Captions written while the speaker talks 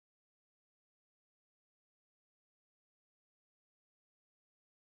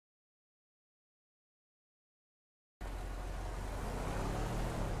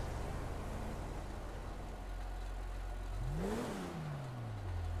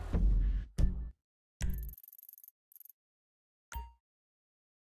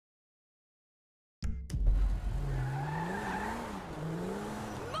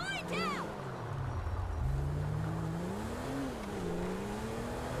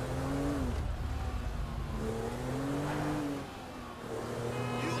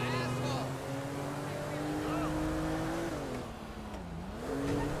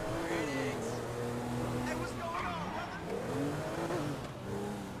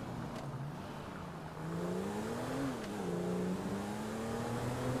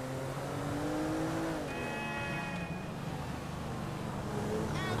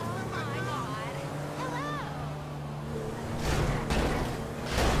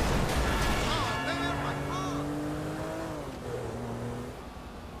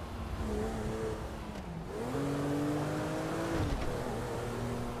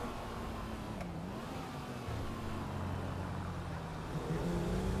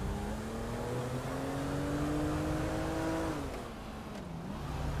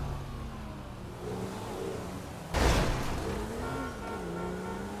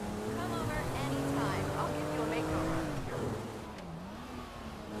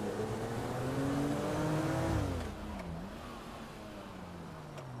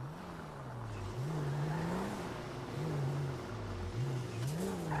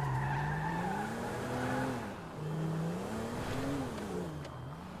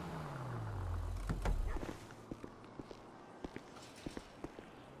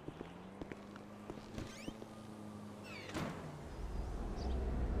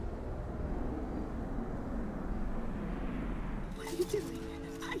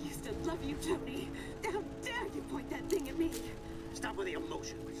you, Tony. How dare you point that thing at me? Stop with the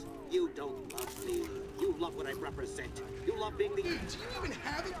emotions. You don't love me. You love what I represent. You love being the... Dude, do you even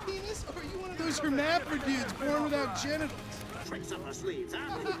have a penis? Or are you one of those hermaphrodites born without genitals? Tricks up our sleeves,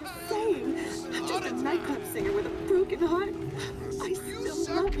 huh? Saying, I'm just a nightclub singer with a broken heart. I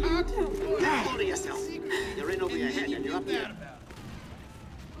still love you, Tony. You're full of yourself. You're in over your head and you're up here.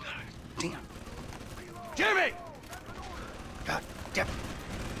 Damn. Jimmy! God damn.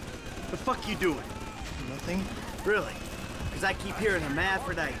 The fuck you doing? Nothing. Really? Because I keep hearing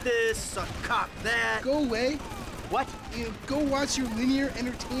hermaphrodite this, suck cock that. Go away. What? You know, go watch your linear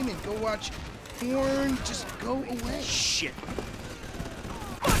entertainment. Go watch porn. Just go away. Shit.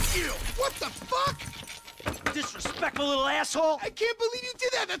 Fuck you! What the fuck? Disrespectful little asshole! I can't believe you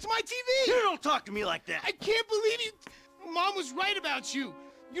did that. That's my TV. You don't talk to me like that. I can't believe you. Mom was right about you.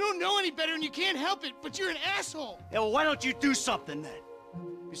 You don't know any better and you can't help it, but you're an asshole. Yeah, well, why don't you do something then?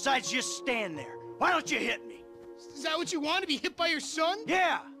 Besides just stand there. Why don't you hit me? Is that what you want, to be hit by your son?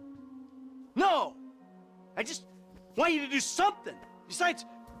 Yeah. No. I just want you to do something. Besides,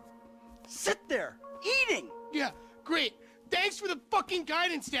 sit there, eating. Yeah, great. Thanks for the fucking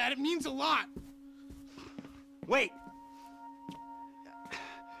guidance, Dad. It means a lot. Wait.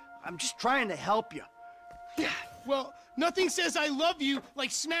 I'm just trying to help you. Yeah, well, nothing says I love you like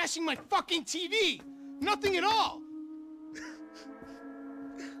smashing my fucking TV. Nothing at all.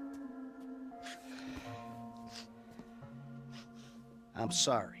 I'm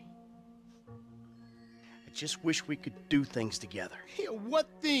sorry. I just wish we could do things together. Yeah, what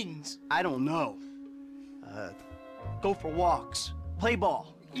things? I don't know. Go for walks, play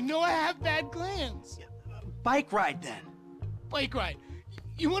ball. You know I have bad glands. Bike ride then. Bike ride.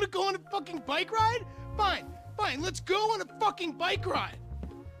 You want to go on a fucking bike ride? Fine, fine, let's go on a fucking bike ride.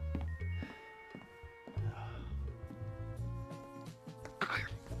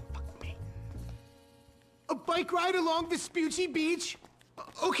 Fuck me. A bike ride along Vespucci Beach?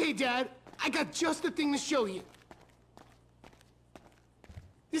 Okay, Dad, I got just the thing to show you.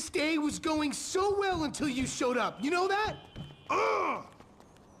 This day was going so well until you showed up. You know that? Ugh!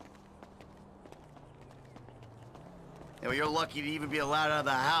 Yeah, well, you're lucky to even be allowed out of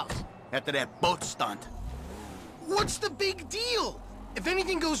the house after that boat stunt. What's the big deal? If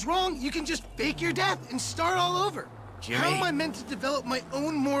anything goes wrong, you can just fake your death and start all over. Jimmy. How am I meant to develop my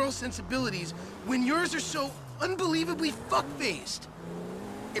own moral sensibilities when yours are so unbelievably fuck-faced?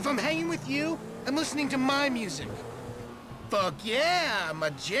 If I'm hanging with you, I'm listening to my music. Fuck yeah, my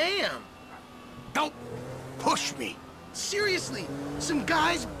jam. Don't push me. Seriously, some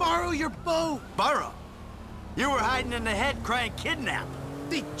guys borrow your boat. Borrow? You were hiding in the head crying kidnap.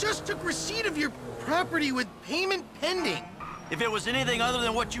 They just took receipt of your property with payment pending. If it was anything other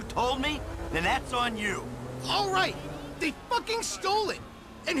than what you told me, then that's on you. All right, they fucking stole it.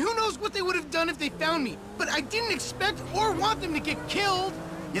 And who knows what they would have done if they found me. But I didn't expect or want them to get killed.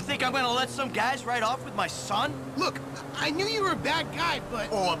 You think I'm gonna let some guys ride off with my son? Look, I knew you were a bad guy, but...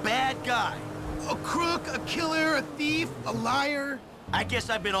 Oh, a bad guy. A crook, a killer, a thief, a liar. I guess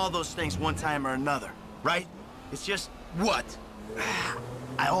I've been all those things one time or another, right? It's just... What?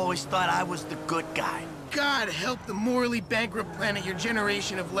 I always thought I was the good guy. God help the morally bankrupt planet your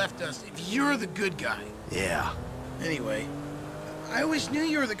generation have left us if you're the good guy. Yeah. Anyway, I always knew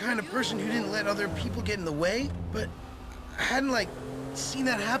you were the kind of person who didn't let other people get in the way, but I hadn't, like, seen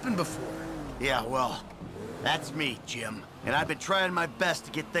that happen before. Yeah, well, that's me, Jim. And I've been trying my best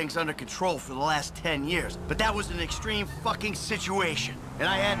to get things under control for the last 10 years. But that was an extreme fucking situation, and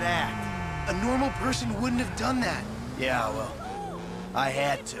I had to act. A normal person wouldn't have done that. Yeah, well, I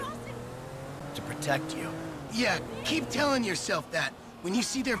had to. To protect you. Yeah, keep telling yourself that when you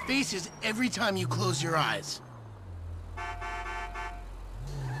see their faces every time you close your eyes.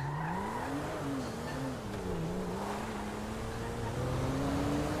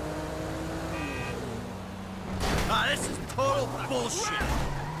 Ah, this is total bullshit.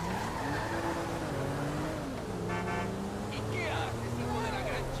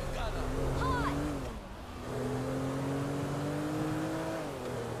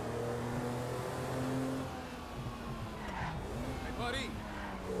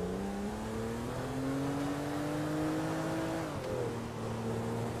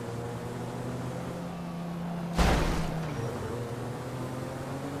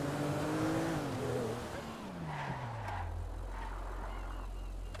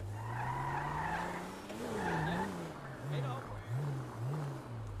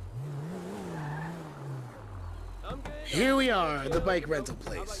 Here we are, the bike rental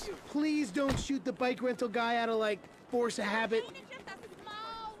place. Please don't shoot the bike rental guy out of, like, force of habit. It's just a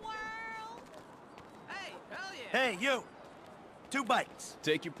small world. Hey, hell yeah. Hey, you. 2 bikes.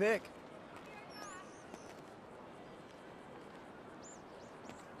 Take your pick.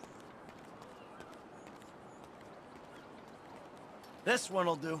 This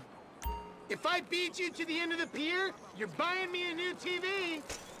one'll do. If I beat you to the end of the pier, you're buying me a new TV.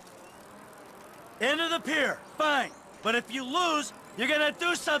 End of the pier, fine. But if you lose, you're gonna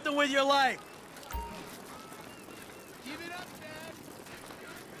do something with your life. Give it up, Dad.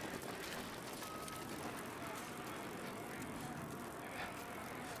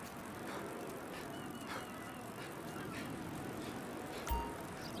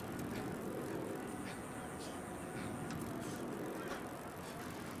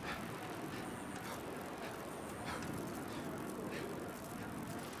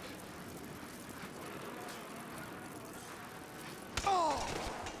 Oh!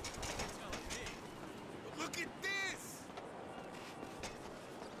 Look at this!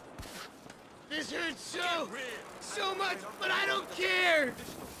 This hurts so much, but I don't care.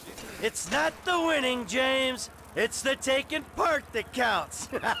 It's not the winning, James. It's the taking part that counts.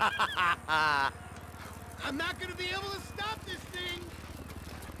 I'm not gonna be able to stop this thing.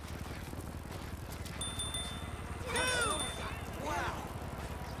 Wow!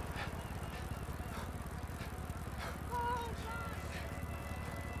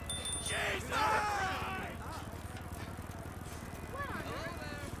 Jesus!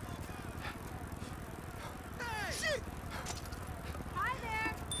 Hey! Shit! Hi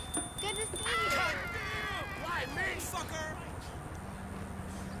there. Good to see you. Goddamn! Why me, sucker?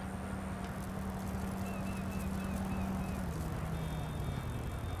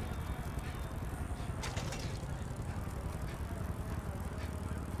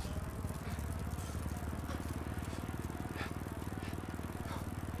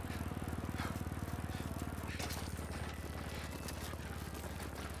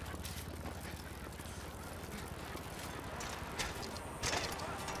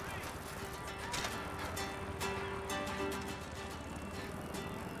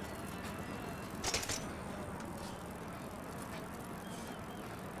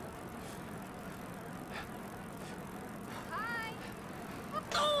 Hi.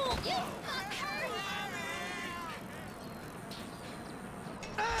 Oh, you fucker.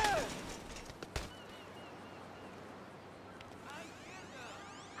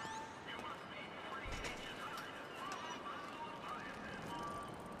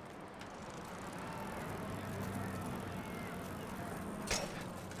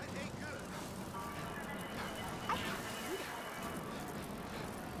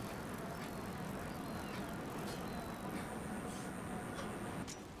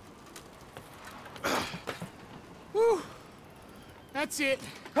 Whew. That's it.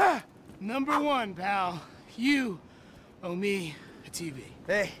 Number one, pal. You owe me a TV.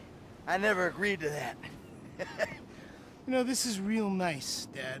 Hey, I never agreed to that. You know, this is real nice,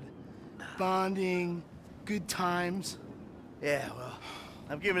 Dad. Bonding, good times. Yeah, well,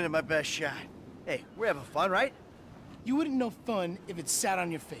 I'm giving it my best shot. Hey, we're having fun, right? You wouldn't know fun if it sat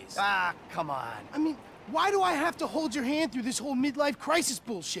on your face. Ah, come on. I mean, why do I have to hold your hand through this whole midlife crisis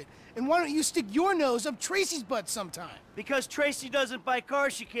bullshit? And why don't you stick your nose up Tracy's butt sometime? Because Tracy doesn't buy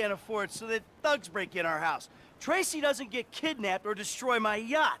cars she can't afford so that thugs break in our house. Tracy doesn't get kidnapped or destroy my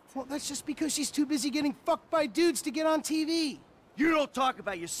yacht. Well, that's just because she's too busy getting fucked by dudes to get on TV. You don't talk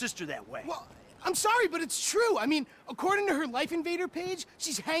about your sister that way. Well, I'm sorry, but it's true. I mean, according to her Life Invader page,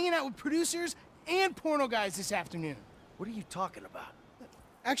 she's hanging out with producers and porno guys this afternoon. What are you talking about?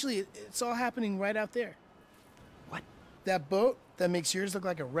 Actually, it's all happening right out there. What? That boat that makes yours look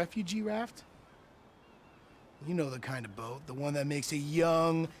like a refugee raft? You know the kind of boat, the one that makes a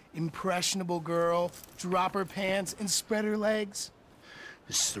young, impressionable girl drop her pants and spread her legs.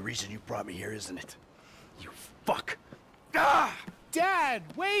 This is the reason you brought me here, isn't it? You fuck. Ah! Dad,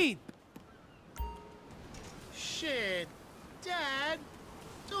 wait! Shit. Dad,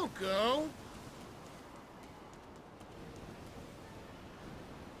 don't go.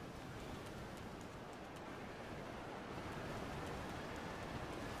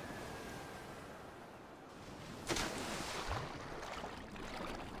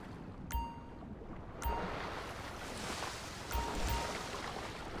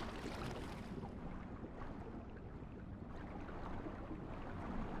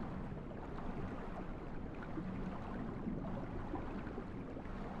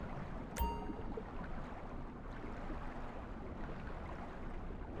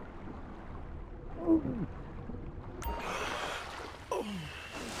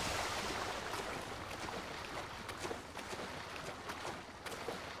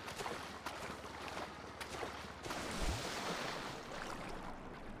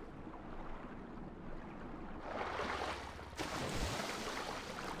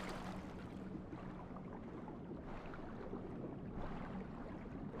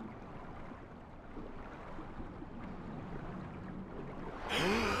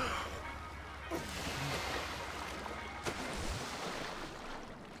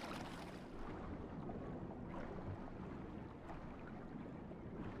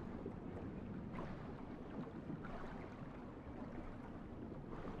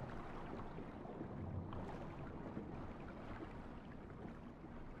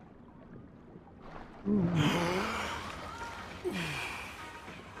 Thank you.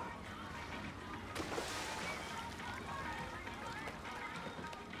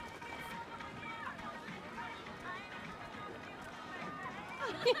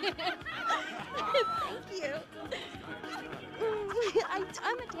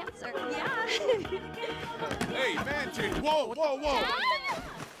 I'm a dancer. Yeah. Hey, man, chick. Whoa, whoa, whoa. Dad?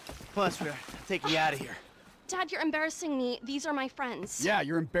 Come on, sweetheart. Take me out of here. Dad, you're embarrassing me. These are my friends. Yeah,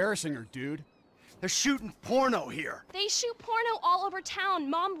 you're embarrassing her, dude. They're shooting porno here. They shoot porno all over town.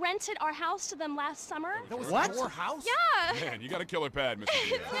 Mom rented our house to them last summer. That was What? your house? Yeah. Man, you got a killer pad, Mr.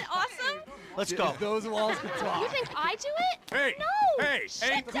 Isn't it awesome? Let's go. Those walls can talk. You think I do it? Hey, No. hey,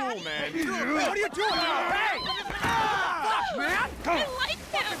 Shit, ain't cool, Daddy. man. What are you doing? Hey! Fuck, man! I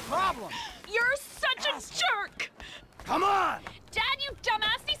like them. Problem. You're such a jerk. Come on! Dad, you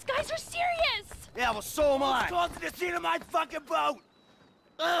dumbass. These guys are serious. Yeah, well, so am I. Close to the scene of my fucking boat!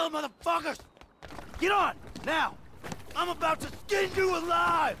 Oh, motherfuckers! Get on, now! I'm about to skin you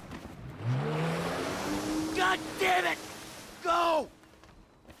alive! God damn it! Go!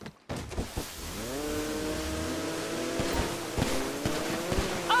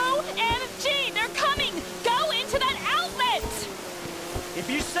 OMG, they're coming. Go into that outlet. If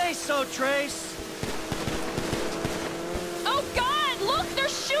you say so, Trace. Oh, God, look, they're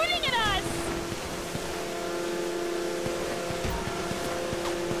shooting at us.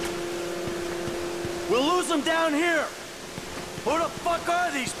 We'll lose them down here! Who the fuck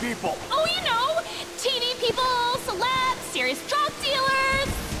are these people? Oh, you know, TV people, celebs, serious drug dealers.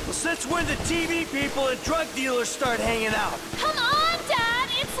 Well, since when did TV people and drug dealers start hanging out? Come on, Dad,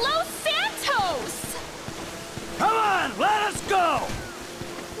 it's Los Santos. Come on, let us go!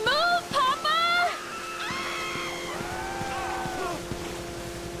 Move, Papa.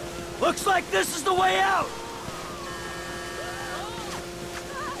 Looks like this is the way out!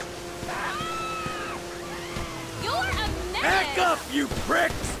 You're a menace. Back up, you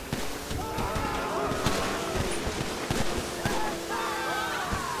pricks!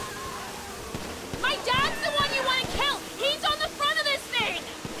 My dad's the one you want to kill. He's on the front of this thing.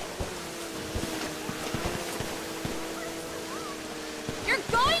 You're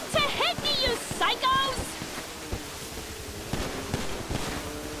going to hit me, you psychos!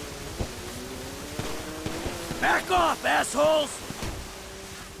 Back off, assholes!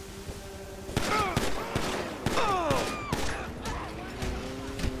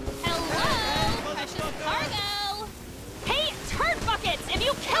 Hello, precious cargo. Hey, turd buckets! If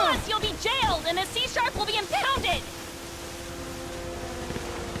you kill us, you'll be jailed, and the sea shark will be impounded.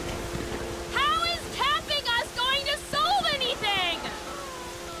 How is tapping us going to solve anything?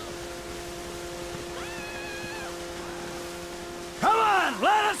 Come on,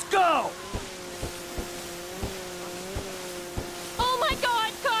 let us go! Oh my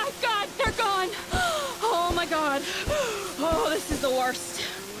God, God, they're gone. Oh my God. Oh, this is the worst.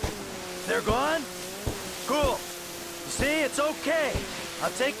 They're gone? Cool. You see, it's okay.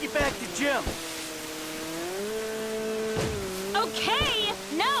 I'll take you back to Jim. Okay?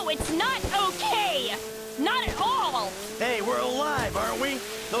 No, it's not okay. Not at all. Hey, we're alive, aren't we?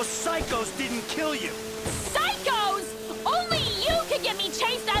 Those psychos didn't kill you. Psychos! Only you could get me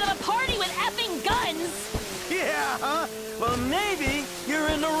chased out of a party with effing guns. Yeah, huh? Well, maybe you're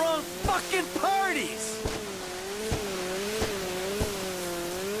in the wrong fucking parties.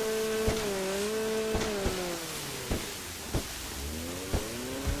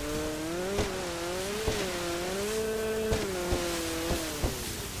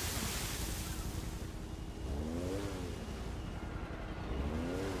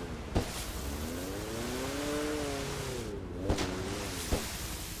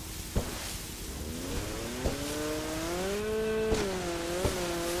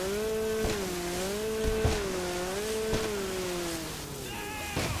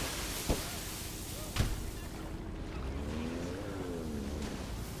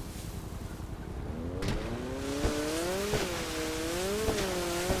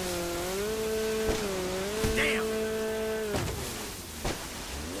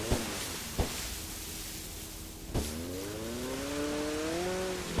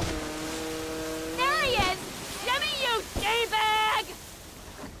 There he is! Jimmy, you D-bag!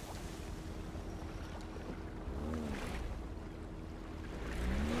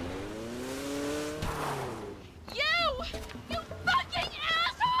 You fucking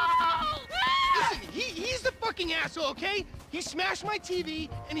asshole! Listen, he's the fucking asshole, okay? He smashed my TV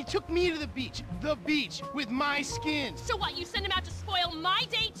and he took me to the beach. The beach with my skin. So what, you sent him out to spoil my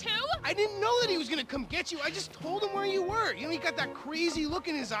day too? I didn't know that he was gonna come get you. I just told him where you were. You know, he got that crazy look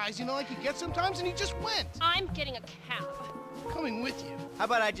in his eyes, you know, like he gets sometimes, and he just went. I'm getting a cab. Coming with you. How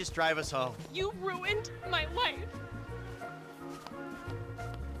about I just drive us home? You ruined my life.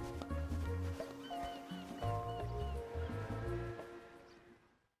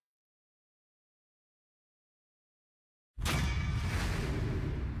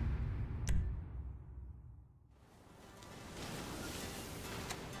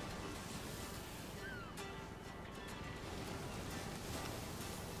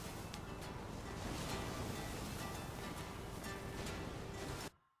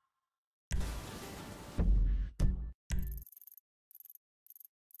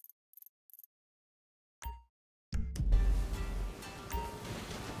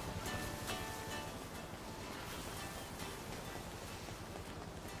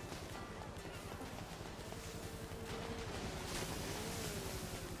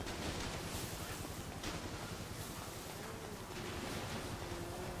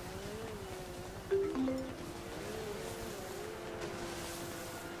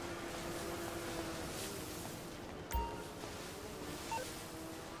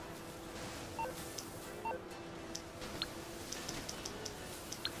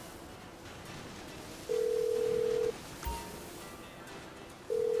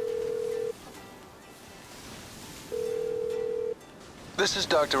 This is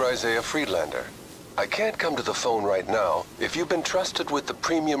Dr. Isaiah Friedlander. I can't come to the phone right now. If you've been trusted with the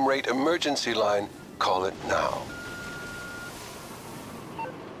premium rate emergency line, call it now.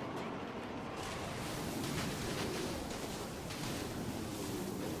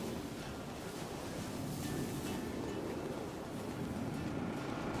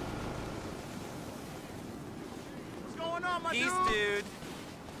 What's going on, my Peace, dude.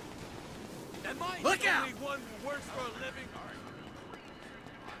 Am I Look the out! only one who works for a living?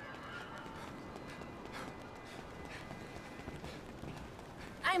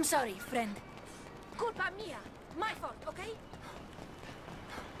 I'm sorry, friend. Culpa mia. My fault, okay?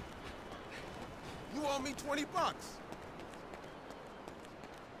 You owe me $20.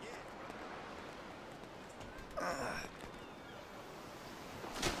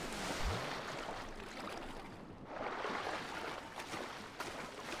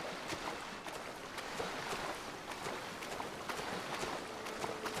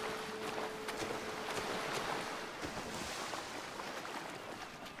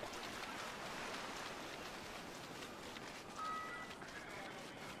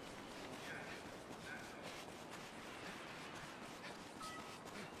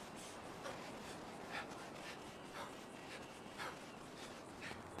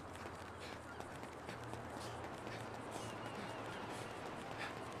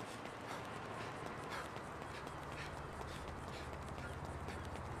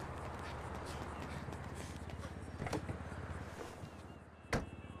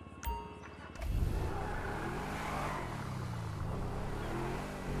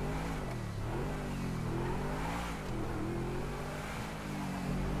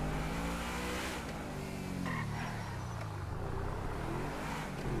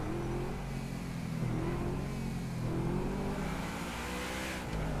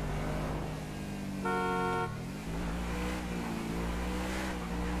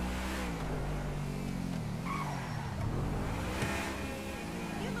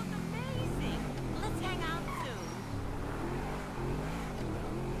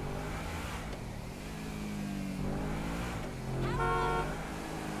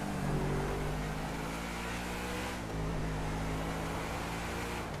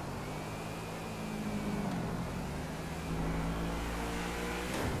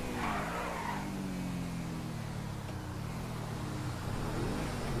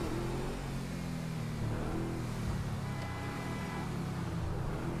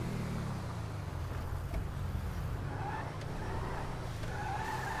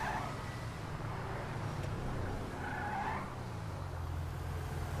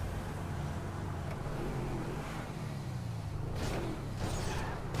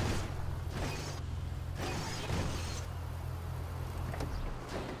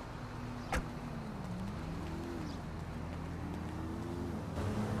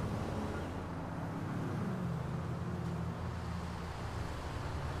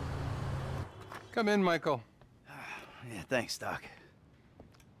 Come in, Michael. Yeah, thanks, Doc.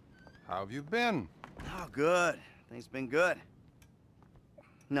 How have you been? Oh, good. Things been good.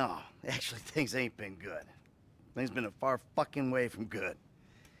 No, actually, things ain't been good. Things been a far fucking way from good.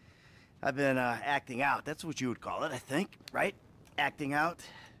 I've been, acting out. That's what you would call it, I think, right? Acting out.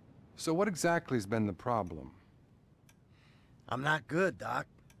 So what exactly has been the problem? I'm not good, Doc.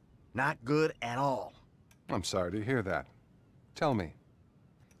 Not good at all. I'm sorry to hear that. Tell me.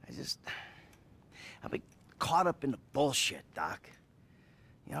 I've been caught up in the bullshit, Doc.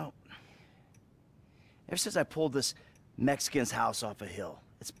 You know, ever since I pulled this Mexican's house off a hill,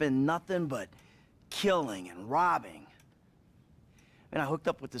 it's been nothing but killing and robbing. I mean, I hooked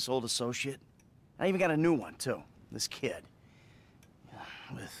up with this old associate. I even got a new one, too. This kid.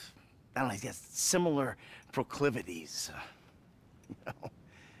 With, I don't know, he's got similar proclivities. You know?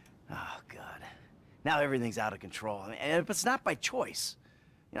 Oh, God. Now everything's out of control. I mean, but it's not by choice.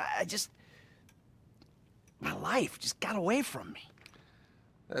 You know, my life just got away from me.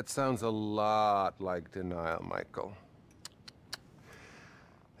 That sounds a lot like denial, Michael.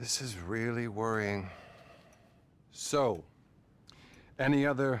 This is really worrying. So, any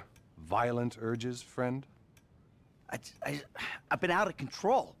other violent urges, friend? I've been out of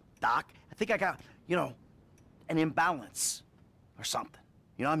control, Doc. I think I got, you know, an imbalance or something.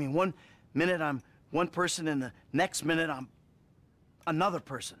 You know, I mean, one minute I'm one person and the next minute I'm another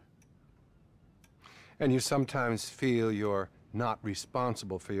person. And you sometimes feel you're not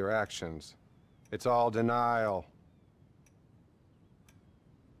responsible for your actions. It's all denial.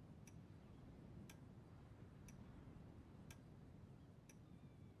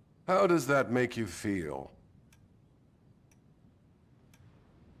 How does that make you feel?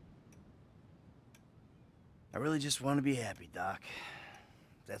 I really just want to be happy, Doc.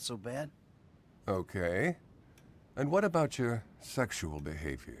 Is that so bad? Okay. And what about your sexual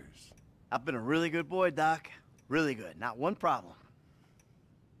behaviors? I've been a really good boy, Doc. Really good. Not one problem.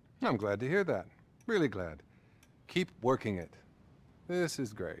 I'm glad to hear that. Really glad. Keep working it. This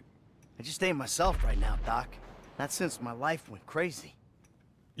is great. I just ain't myself right now, Doc. Not since my life went crazy.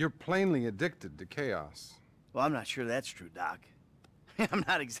 You're plainly addicted to chaos. Well, I'm not sure that's true, Doc. I'm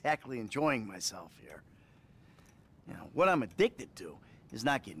not exactly enjoying myself here. You know, what I'm addicted to is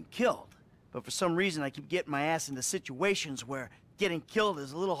not getting killed. But for some reason, I keep getting my ass into situations where getting killed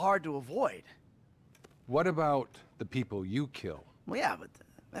is a little hard to avoid. What about the people you kill? Well, yeah, but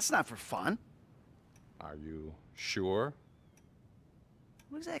that's not for fun. Are you sure?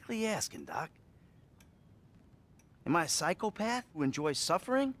 What exactly are you asking, Doc? Am I a psychopath who enjoys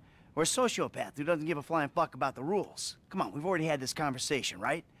suffering? Or a sociopath who doesn't give a flying fuck about the rules? Come on, we've already had this conversation,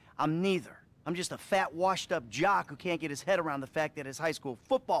 right? I'm neither. I'm just a fat, washed-up jock who can't get his head around the fact that his high school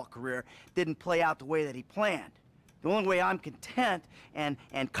football career didn't play out the way that he planned. The only way I'm content and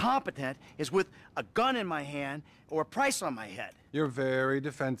competent is with a gun in my hand or a price on my head. You're very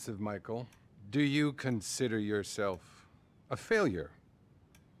defensive, Michael. Do you consider yourself a failure?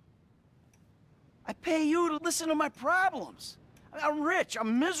 I pay you to listen to my problems. I'm rich,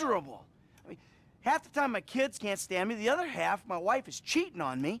 I'm miserable. I mean, half the time my kids can't stand me, the other half, my wife is cheating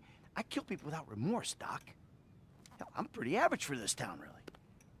on me. I kill people without remorse, Doc. Hell, I'm pretty average for this town, really.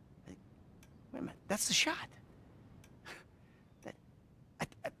 Hey, wait a minute, that's the shot.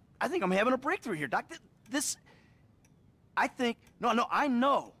 I think I'm having a breakthrough here, Doc. I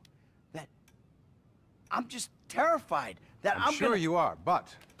know that I'm just terrified that I'm sure you are,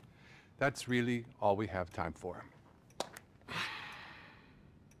 but that's really all we have time for.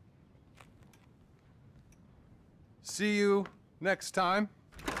 See you next time.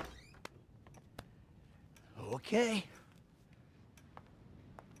 Okay.